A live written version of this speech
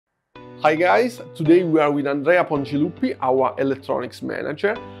Hi guys, today we are with Andrea Pongiluppi, our electronics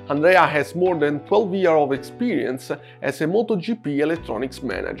manager. Andrea has more than 12 years of experience as a MotoGP electronics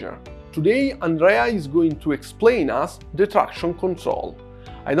manager. Today Andrea is going to explain us the traction control.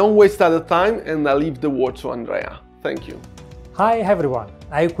 I don't waste other time and I leave the word to Andrea. Thank you. Hi everyone,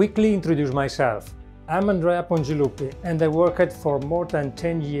 I quickly introduce myself. I'm Andrea Pongiluppi and I worked for more than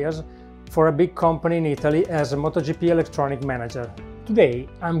 10 years for a big company in Italy as a MotoGP electronic manager. Today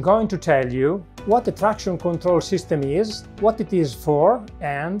I'm going to tell you what the traction control system is, what it is for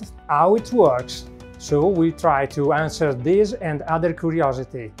and how it works. So we'll try to answer this and other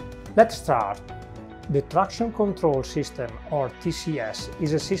curiosity. Let's start. The traction control system, or TCS,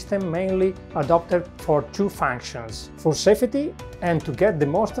 is a system mainly adopted for two functions: for safety and to get the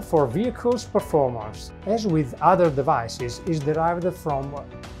most for vehicle's performance. As with other devices, is derived from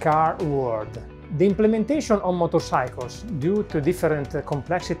car world. The implementation on motorcycles, due to different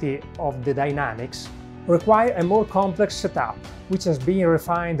complexity of the dynamics, require a more complex setup, which has been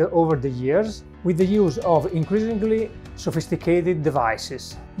refined over the years with the use of increasingly sophisticated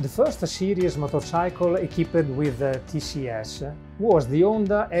devices. The first serious motorcycle equipped with TCS was the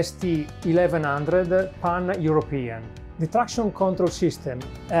Honda ST 1100 Pan-European. The traction control system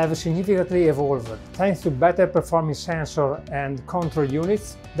have significantly evolved thanks to better performing sensor and control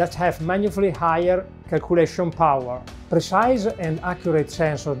units that have massively higher calculation power. Precise and accurate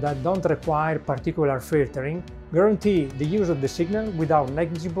sensors that don't require particular filtering guarantee the use of the signal without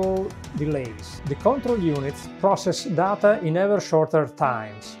negligible delays. The control units process data in ever shorter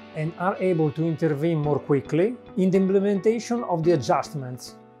times and are able to intervene more quickly in the implementation of the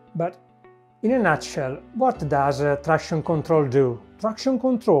adjustments. But in a nutshell, what does traction control do? Traction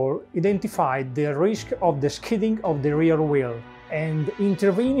control identifies the risk of the skidding of the rear wheel and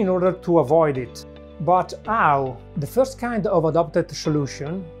intervene in order to avoid it. But how? The first kind of adopted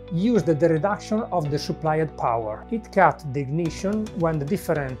solution used the reduction of the supplied power. It cut the ignition when the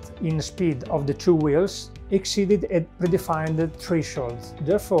difference in speed of the two wheels exceeded a predefined threshold.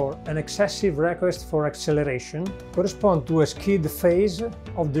 Therefore, an excessive request for acceleration corresponds to a skid phase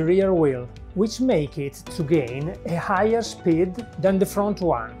of the rear wheel, which makes it to gain a higher speed than the front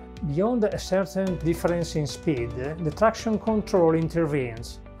one. Beyond a certain difference in speed, the traction control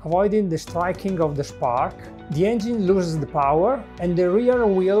intervenes, avoiding the striking of the spark. The engine loses the power and the rear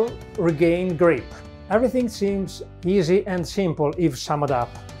wheel regains grip. Everything seems easy and simple if summed up.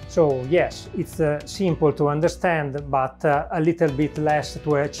 So yes, it's simple to understand, but a little bit less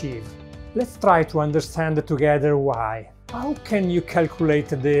to achieve. Let's try to understand together why. How can you calculate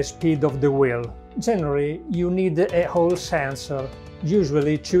the speed of the wheel? Generally, you need a Hall sensor,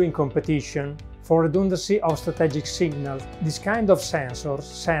 usually two in competition. For redundancy of strategic signals, this kind of sensor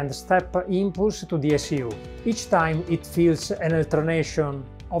sends step impulse to the ECU. Each time it feels an alternation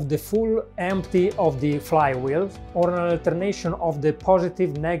of the full empty of the flywheel or an alternation of the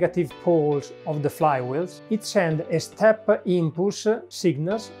positive-negative poles of the flywheels, it sends a step impulse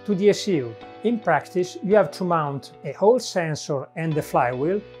signals to the ECU. In practice, you have to mount a Hall sensor and the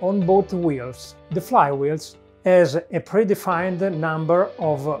flywheel on both wheels. The flywheels has a predefined number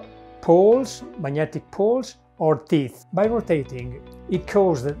of poles, magnetic poles or teeth. By rotating, it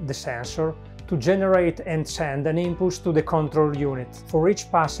causes the sensor to generate and send an impulse to the control unit for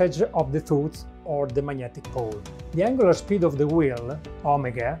each passage of the tooth or the magnetic pole. The angular speed of the wheel,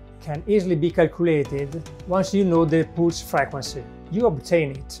 omega, can easily be calculated once you know the pulse frequency. You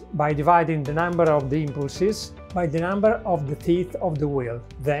obtain it by dividing the number of the impulses by the number of the teeth of the wheel,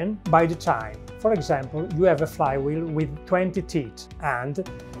 then by the time. For example, you have a flywheel with 20 teeth and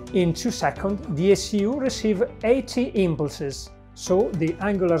in 2 seconds the ECU receives 80 impulses. So the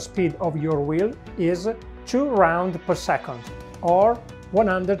angular speed of your wheel is 2 rounds per second, or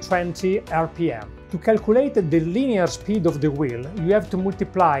 120 RPM. To calculate the linear speed of the wheel, you have to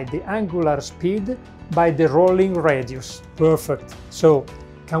multiply the angular speed by the rolling radius. Perfect. So,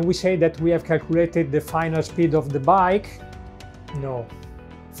 can we say that we have calculated the final speed of the bike? No.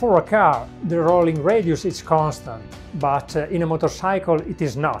 For a car, the rolling radius is constant, but in a motorcycle it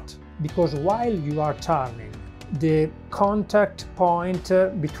is not, because while you are turning, the contact point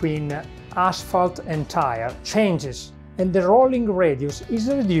between asphalt and tire changes and the rolling radius is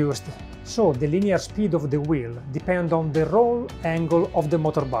reduced, so the linear speed of the wheel depends on the roll angle of the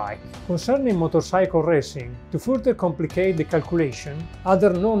motorbike. Concerning motorcycle racing, to further complicate the calculation, other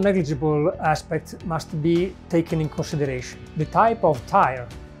non-negligible aspects must be taken in consideration. The type of tire,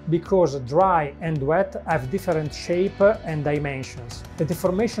 because dry and wet have different shape and dimensions. The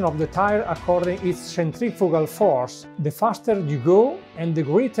deformation of the tire according its centrifugal force. The faster you go and the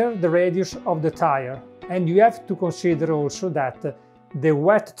greater the radius of the tire. And you have to consider also that the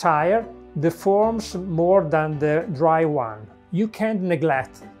wet tire deforms more than the dry one. You can't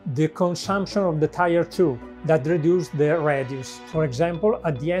neglect the consumption of the tire too, that reduces the radius. For example,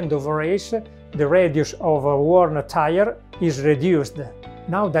 at the end of a race, the radius of a worn tire is reduced.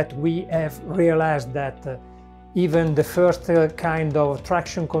 Now that we have realized that even the first kind of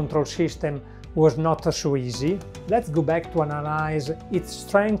traction control system was not so easy, let's go back to analyze its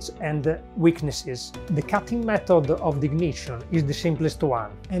strengths and weaknesses. The cutting method of the ignition is the simplest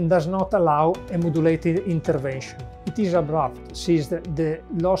one and does not allow a modulated intervention. It is abrupt, since the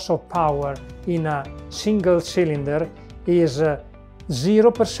loss of power in a single cylinder is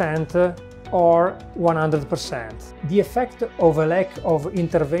 0% or 100%. The effect of a lack of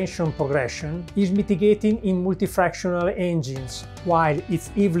intervention progression is mitigating in multifractional engines, while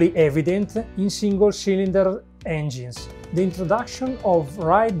it's evilly evident in single-cylinder engines. The introduction of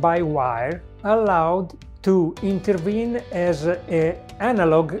ride-by-wire allowed to intervene as an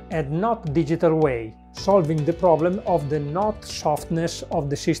analog and not digital way, solving the problem of the not softness of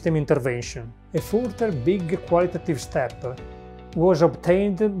the system intervention. A further big qualitative step was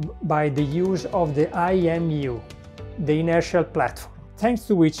obtained by the use of the IMU, the inertial platform, thanks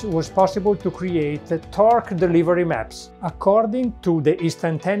to which it was possible to create torque delivery maps according to the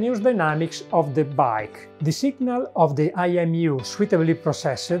instantaneous dynamics of the bike. The signal of the IMU, suitably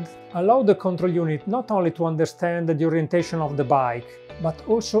processed, allowed the control unit not only to understand the orientation of the bike, but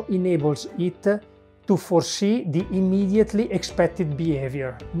also enables it to foresee the immediately expected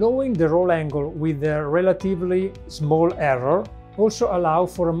behavior. Knowing the roll angle with a relatively small error also allow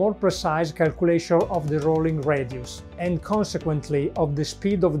for a more precise calculation of the rolling radius and consequently of the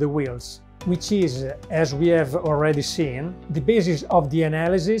speed of the wheels, which is, as we have already seen, the basis of the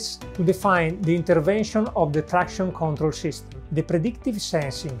analysis to define the intervention of the traction control system. The predictive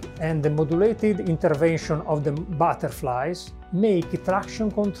sensing and the modulated intervention of the butterflies make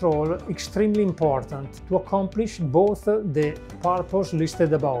traction control extremely important to accomplish both the purpose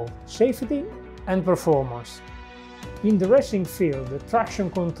listed above, safety and performance. In the racing field, traction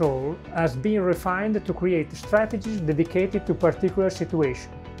control has been refined to create strategies dedicated to particular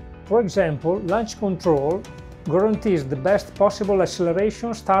situations. For example, launch control guarantees the best possible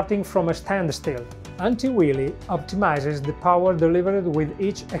acceleration starting from a standstill. Anti-wheelie optimizes the power delivered with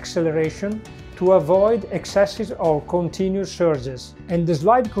each acceleration to avoid excessive or continuous surges. And the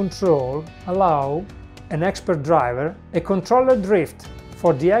slide control allows an expert driver a controlled drift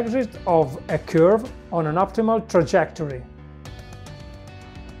for the exit of a curve on an optimal trajectory.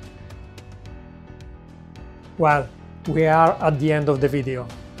 Well, we are at the end of the video.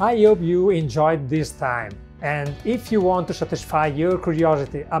 I hope you enjoyed this time. And if you want to satisfy your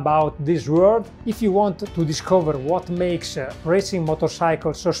curiosity about this world, if you want to discover what makes racing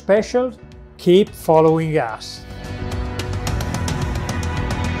motorcycles so special, keep following us.